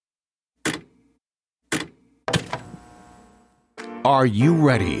Are you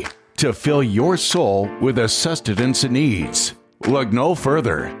ready to fill your soul with the sustenance it needs? Look no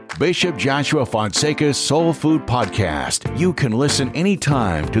further. Bishop Joshua Fonseca's Soul Food Podcast. You can listen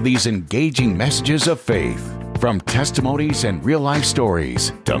anytime to these engaging messages of faith. From testimonies and real-life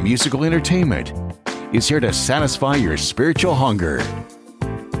stories to musical entertainment, is here to satisfy your spiritual hunger.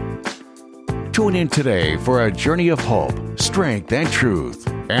 Tune in today for a journey of hope, strength, and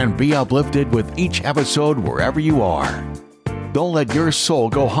truth, and be uplifted with each episode wherever you are. Don't let your soul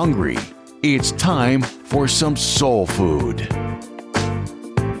go hungry. It's time for some soul food.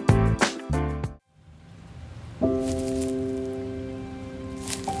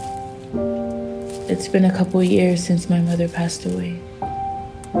 It's been a couple years since my mother passed away.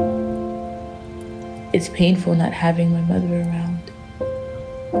 It's painful not having my mother around,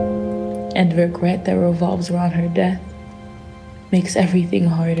 and the regret that revolves around her death makes everything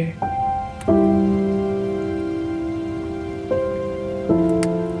harder.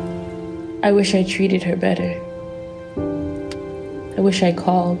 I wish I treated her better. I wish I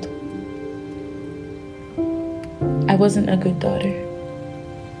called. I wasn't a good daughter.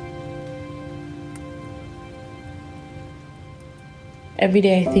 Every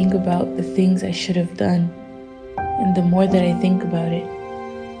day I think about the things I should have done, and the more that I think about it,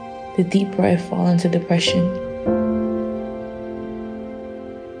 the deeper I fall into depression.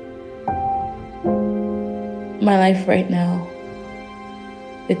 My life right now,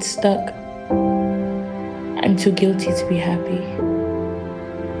 it's stuck. I'm too guilty to be happy.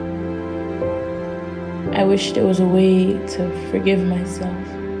 I wish there was a way to forgive myself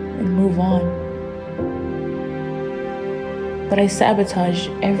and move on. But I sabotage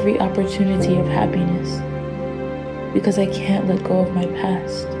every opportunity of happiness because I can't let go of my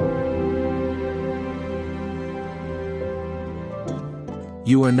past.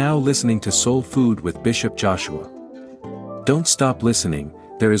 You are now listening to Soul Food with Bishop Joshua. Don't stop listening,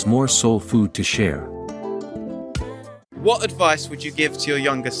 there is more soul food to share. What advice would you give to your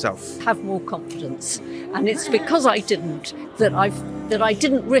younger self? Have more confidence. And it's because I didn't that I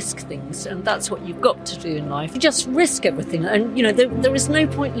didn't risk things, and that's what you've got to do in life. Just risk everything, and there is no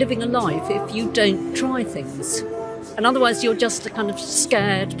point living a life if you don't try things, and otherwise you're just a kind of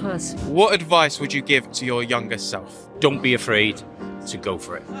scared person. What advice would you give to your younger self? Don't be afraid to go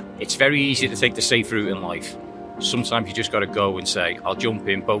for it. It's very easy to take the safe route in life. Sometimes you just got to go and say, I'll jump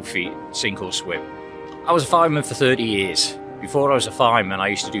in both feet, sink or swim. I was a fireman for 30 years. Before I was a fireman, I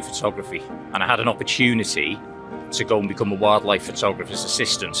used to do photography, and I had an opportunity to go and become a wildlife photographer's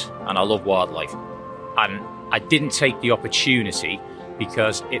assistant, and I love wildlife. And I didn't take the opportunity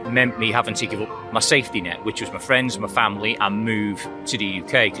because it meant me having to give up my safety net, which was my friends, my family, and move to the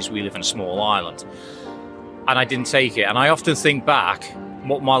UK because we live in a small island. And I didn't take it. And I often think back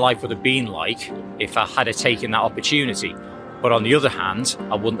what my life would have been like if I had taken that opportunity. But on the other hand,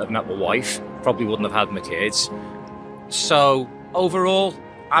 I wouldn't have met my wife, probably wouldn't have had my kids. So overall,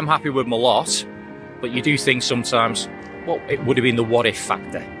 I'm happy with my lot. But you do think sometimes, well, it would have been the what if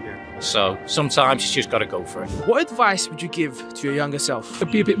factor. So sometimes you just got to go for it. What advice would you give to your younger self?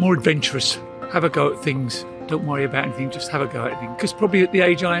 Be a bit more adventurous. Have a go at things. Don't worry about anything, just have a go at things. Because probably at the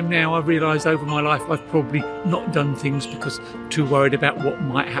age I am now, I've realised over my life I've probably not done things because too worried about what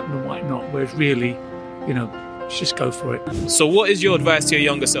might happen and might not. Whereas really, just go for it. So what is your advice to your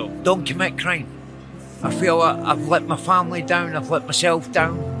younger self? Don't commit crime. I feel like I've let my family down, I've let myself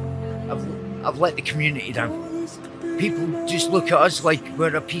down, I've let the community down. People just look at us like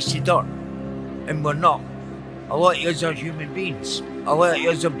we're a piece of dirt, and we're not. A lot of us are human beings. A lot of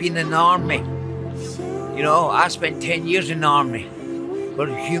us have been in the army. I spent 10 years in the army.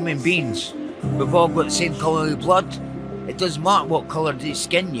 We're human beings. We've all got the same colour of blood. It doesn't matter what colour of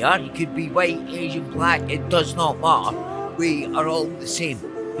skin you are. You could be white, Asian, black. It does not matter. We are all the same.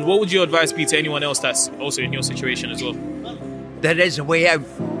 What would your advice be to anyone else that's also in your situation as well? There is a way out.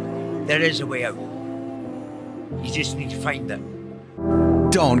 There is a way out. You just need to find it.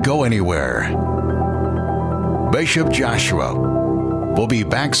 Don't go anywhere. Bishop Joshua will be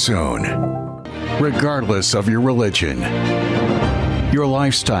back soon. Regardless of your religion, your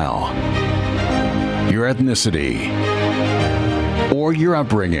lifestyle, your ethnicity, or your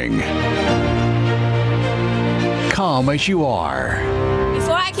upbringing, come as you are.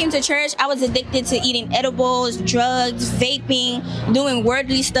 Before I came to church, I was addicted to eating edibles, drugs, vaping, doing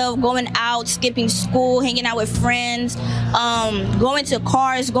worldly stuff, going out, skipping school, hanging out with friends, going to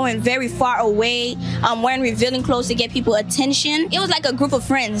cars, going very far away, wearing revealing clothes to get people attention. It was like a group of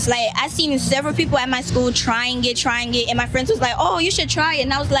friends. Like, I seen several people at my school trying it, and my friends was like, oh, you should try it.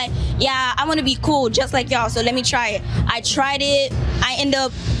 And I was like, yeah, I want to be cool just like y'all, so let me try it. I tried it. I ended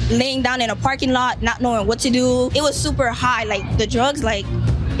up laying down in a parking lot, not knowing what to do. It was super high, like the drugs, like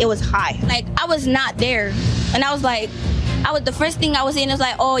it was high. Like I was not there. And I was like, the first thing I was saying is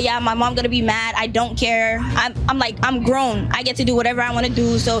like, oh yeah, my mom gonna be mad. I don't care. I'm like, I'm grown. I get to do whatever I want to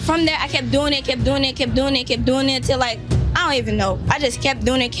do. So from there, I kept doing it till like, I don't even know. I just kept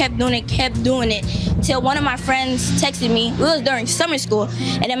doing it till one of my friends texted me. It was during summer school.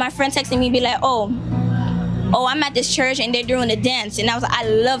 And then my friend texted me, be like, oh, I'm at this church and they're doing a dance. And I was like, I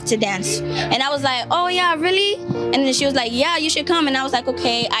love to dance. And I was like, oh yeah, really? And then she was like, yeah, you should come. And I was like,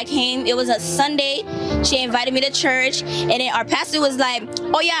 okay, I came. It was a Sunday. She invited me to church. And then our pastor was like,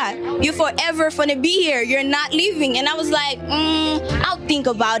 oh yeah, you're forever gonna be here. You're not leaving. And I was like, I'll think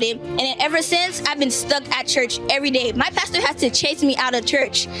about it. And then ever since, I've been stuck at church every day. My pastor has to chase me out of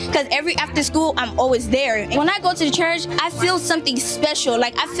church because every after school, I'm always there. And when I go to the church, I feel something special.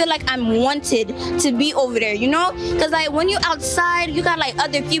 Like I feel like I'm wanted to be over there. You know, because like when you outside, you got like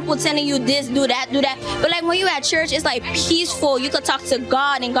other people telling you this, do that. But like when you at church, it's like peaceful. You could talk to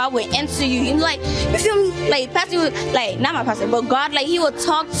God and God will answer you. You know, like, you feel me? Like pastor, like not my pastor, but God, like he will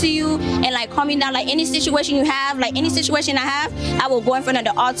talk to you and like calm you down. Like any situation you have, like any situation I have, I will go in front of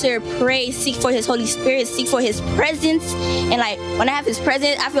the altar, pray, seek for his Holy Spirit, seek for his presence. And like when I have his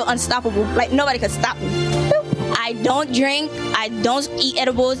presence, I feel unstoppable. Like nobody can stop me. I don't drink, I don't eat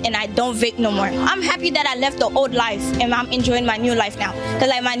edibles, and I don't vape no more. I'm happy that I left the old life and I'm enjoying my new life now. Because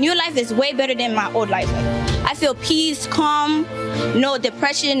like my new life is way better than my old life. I feel peace, calm, no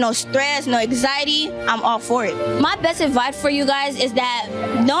depression, no stress, no anxiety. I'm all for it. My best advice for you guys is that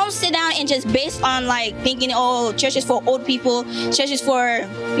don't sit down and just based on like thinking, oh, church is for old people, church is for,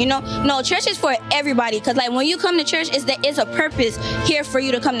 you know, no, church is for everybody. Because like when you come to church, it's a purpose here for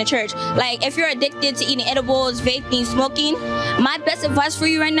you to come to church. Like if you're addicted to eating edibles, vaping, smoking, my best advice for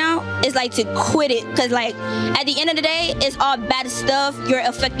you right now is like to quit it. Because like at the end of the day, it's all bad stuff. You're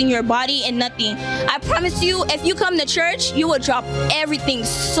affecting your body and nothing. I promise you, if you come to church, you will drop everything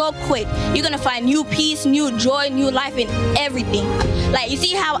so quick. You're gonna find new peace, new joy, new life in everything. Like you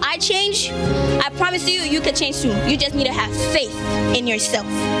see how I change? I promise you, you can change too. You just need to have faith in yourself.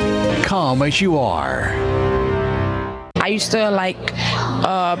 Calm as you are. I used to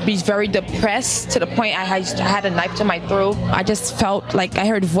be very depressed to the point I had a knife to my throat. I just felt like I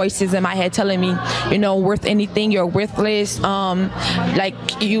heard voices in my head telling me, you're not worth anything, you're worthless. Like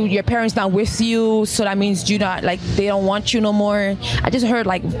your parents not with you, so that means you not like they don't want you no more. I just heard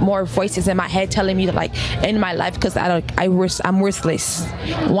like more voices in my head telling me to like end my life because I'm worthless.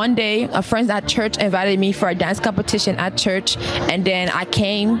 One day, a friend at church invited me for a dance competition at church, and then I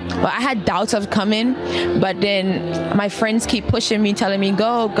came, but I had doubts of coming, but then my friends keep pushing me, telling me,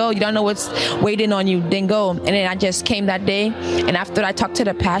 go, you don't know what's waiting on you, then go. And then I just came that day, and after I talked to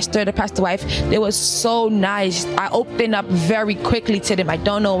the pastor wife, they was so nice. I opened up very quickly to them. I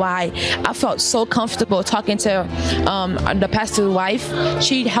don't know why. I felt so comfortable talking to the pastor's wife.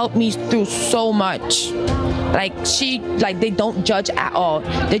 She helped me through so much. They don't judge at all.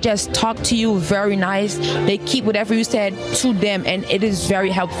 They just talk to you very nice. They keep whatever you said to them, and it is very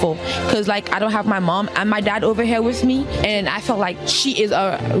helpful. Because I don't have my mom and my dad over here with me, and I felt like she is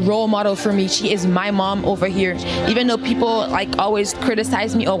a role model for me. She is my mom over here. Even though people always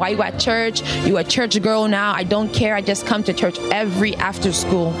criticize me, oh, why you at church? You a church girl now. I don't care. I just come to church every after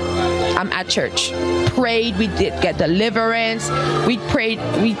school. I'm at church. Prayed, we did get deliverance. We prayed,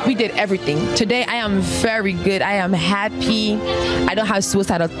 we did everything. Today I am very good. I am happy. I don't have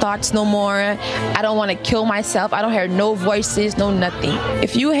suicidal thoughts no more. I don't want to kill myself. I don't hear no voices, no nothing.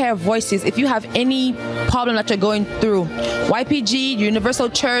 If you hear voices, if you have any problem that you're going through, YPG, Universal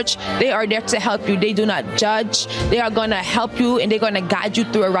Church, they are there to help you. They do not judge. They are going to help you, and they're going to guide you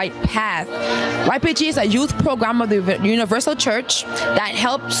through a right path. YPG is a youth program of the Universal Church that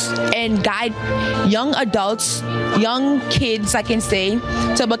helps and guide young adults, young kids, I can say,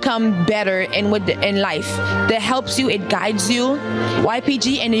 to become better in life. That helps you, it guides you.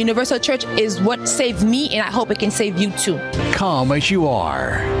 YPG and the Universal Church is what saved me, and I hope it can save you too. Calm as you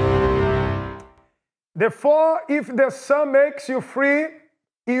are. Therefore, if the Son makes you free,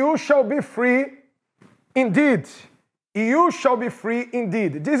 you shall be free indeed. You shall be free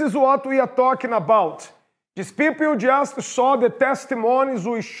indeed. This is what we are talking about. These people just saw the testimonies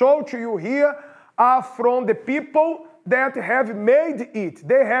we show to you here are from the people that have made it.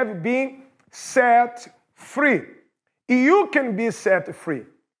 They have been set free. You can be set free.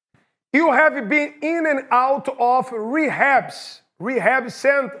 You have been in and out of rehab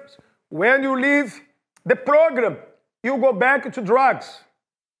centers. When you leave the program, you go back to drugs,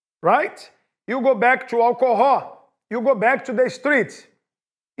 right? You go back to alcohol. You go back to the streets.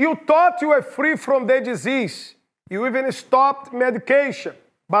 You thought you were free from the disease. You even stopped medication.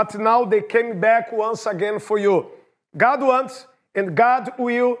 but now they came back once again for you. God wants and God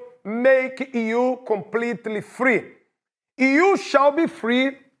will make you completely free. You shall be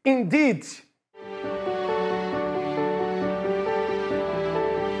free indeed.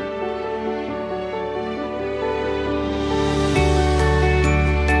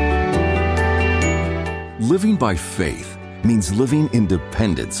 Living by faith means living in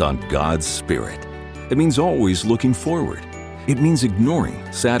dependence on God's Spirit. It means always looking forward. It means ignoring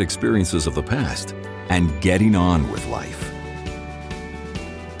sad experiences of the past and getting on with life.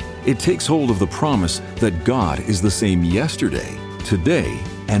 It takes hold of the promise that God is the same yesterday, today,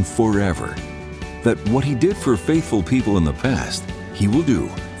 and forever. That what He did for faithful people in the past, He will do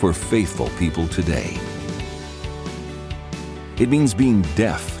for faithful people today. It means being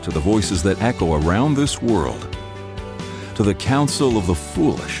deaf to the voices that echo around this world, to the counsel of the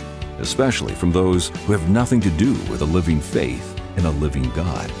foolish, especially from those who have nothing to do with a living faith in a living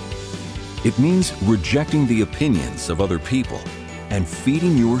God. It means rejecting the opinions of other people and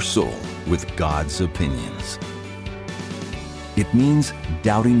feeding your soul with God's opinions. It means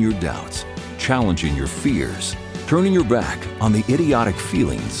doubting your doubts, challenging your fears, turning your back on the idiotic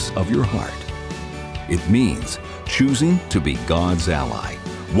feelings of your heart. It means choosing to be God's ally,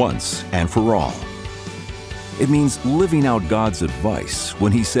 once and for all. It means living out God's advice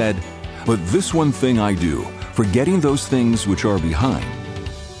when He said, "But this one thing I do, forgetting those things which are behind,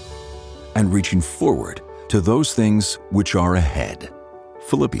 and reaching forward to those things which are ahead."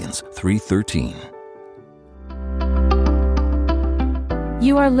 Philippians 3:13.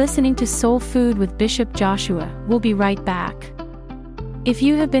 You are listening to Soul Food with Bishop Joshua. We'll be right back. If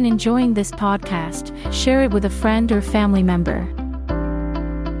you have been enjoying this podcast, share it with a friend or family member.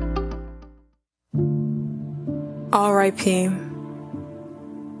 R.I.P.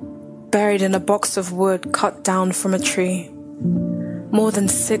 Buried in a box of wood cut down from a tree. More than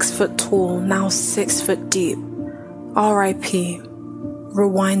 6 foot tall, now 6 foot deep. R.I.P.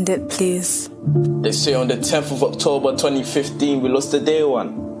 Rewind it, please. They say on the 10th of October 2015 we lost the day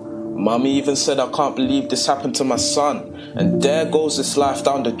one. Mommy even said, "I can't believe this happened to my son." And there goes this life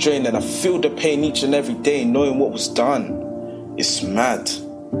down the drain, and I feel the pain each and every day knowing what was done. It's mad.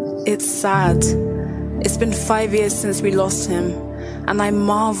 It's sad. It's been 5 years since we lost him, and I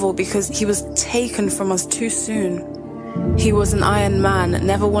marvel because he was taken from us too soon. He was an iron man,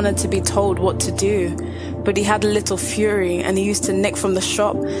 never wanted to be told what to do, but he had a little fury and he used to nick from the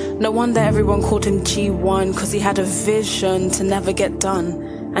shop. No wonder everyone called him G1, because he had a vision to never get done,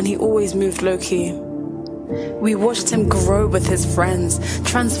 and he always moved low-key. We watched him grow with his friends,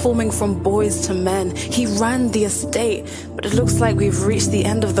 transforming from boys to men. He ran the estate, but it looks like we've reached the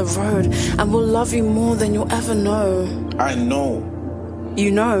end of the road, and we'll love you more than you'll ever know. I know.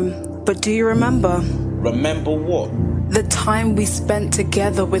 You know, but do you remember? Remember what? The time we spent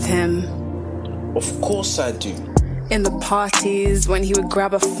together with him. Of course I do. In the parties, when he would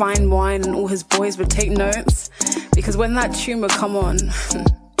grab a fine wine and all his boys would take notes. Because when that tune would come on,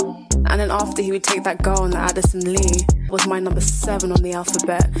 and then after he would take that girl on the Addison Lee, was my number 7 on the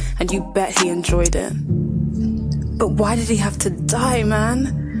alphabet, and you bet he enjoyed it. But why did he have to die,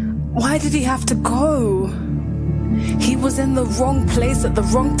 man? Why did he have to go? He was in the wrong place at the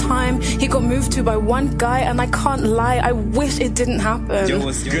wrong time. He got moved to by one guy, and I can't lie, I wish it didn't happen. Yo,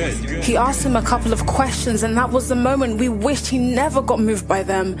 what's good? He asked him a couple of questions, and that was the moment we wished he never got moved by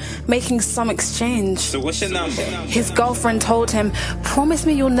them, making some exchange. So what's your number? His girlfriend told him, "Promise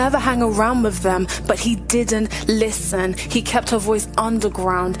me you'll never hang around with them," but he didn't listen. He kept her voice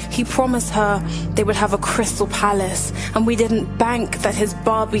underground. He promised her they would have a crystal palace, and we didn't bank that his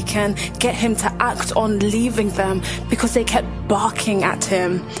Barbie can get him to act on leaving them, because they kept barking at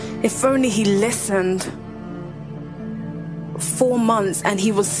him. If only he listened. 4 months and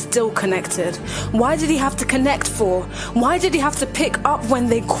he was still connected. Why did he have to connect for? Why did he have to pick up when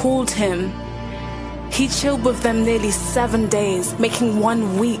they called him? He chilled with them nearly 7 days, making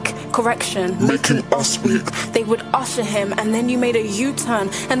 1 week, correction, making us weak. They would usher him, and then you made a U-turn,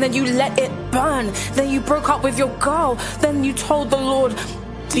 and then you let it burn. Then you broke up with your girl. Then you told the Lord,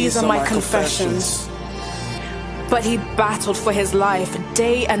 "These are my confessions." But he battled for his life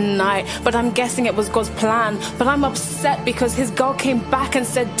day and night. But I'm guessing it was God's plan. But I'm upset because his girl came back and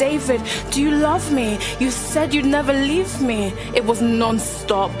said, "David, do you love me? You said you'd never leave me." It was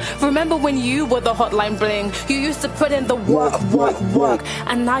non-stop. Remember when you were the hotline bling? You used to put in the work.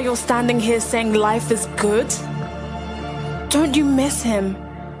 And now you're standing here saying life is good? Don't you miss him?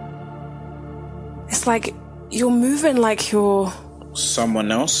 It's like you're moving like you're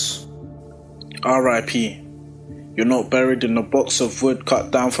someone else. R.I.P. You're not buried in a box of wood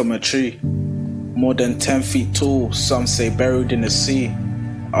cut down from a tree. More than 10 feet tall, some say buried in the sea.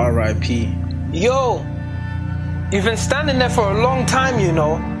 R.I.P. Yo, you've been standing there for a long time, you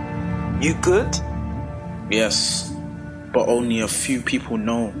know. You good? Yes, but only a few people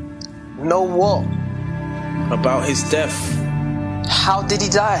know. Know what? About his death. How did he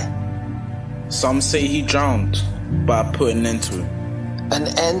die? Some say he drowned, but I put an end to it. An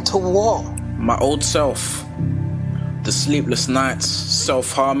end to what? My old self. The sleepless nights,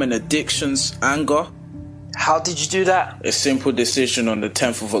 self-harming, addictions, anger. How did you do that? A simple decision on the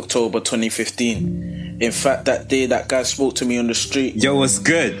 10th of October 2015. In fact, that day that guy spoke to me on the street. Yo, what's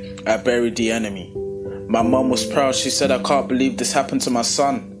good? I buried the enemy. My mum was proud. She said, I can't believe this happened to my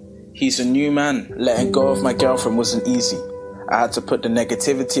son. He's a new man. Letting go of my girlfriend wasn't easy. I had to put the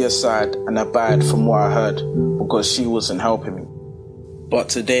negativity aside and abide from what I heard because she wasn't helping me. But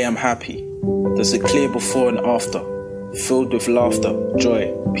today I'm happy. There's a clear before and after, filled with laughter,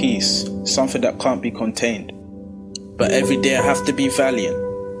 joy, peace, something that can't be contained. But every day I have to be valiant.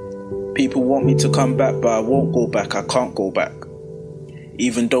 People want me to come back, but I won't go back. I can't go back.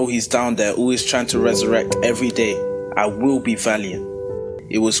 Even though he's down there, always trying to resurrect every day, I will be valiant.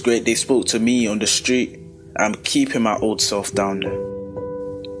 It was great they spoke to me on the street. I'm keeping my old self down there.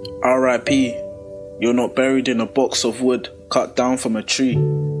 R.I.P. You're not buried in a box of wood cut down from a tree.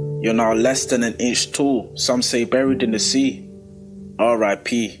 You're now less than an inch tall, some say buried in the sea.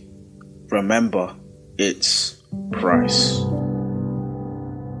 R.I.P. Remember, it's Price.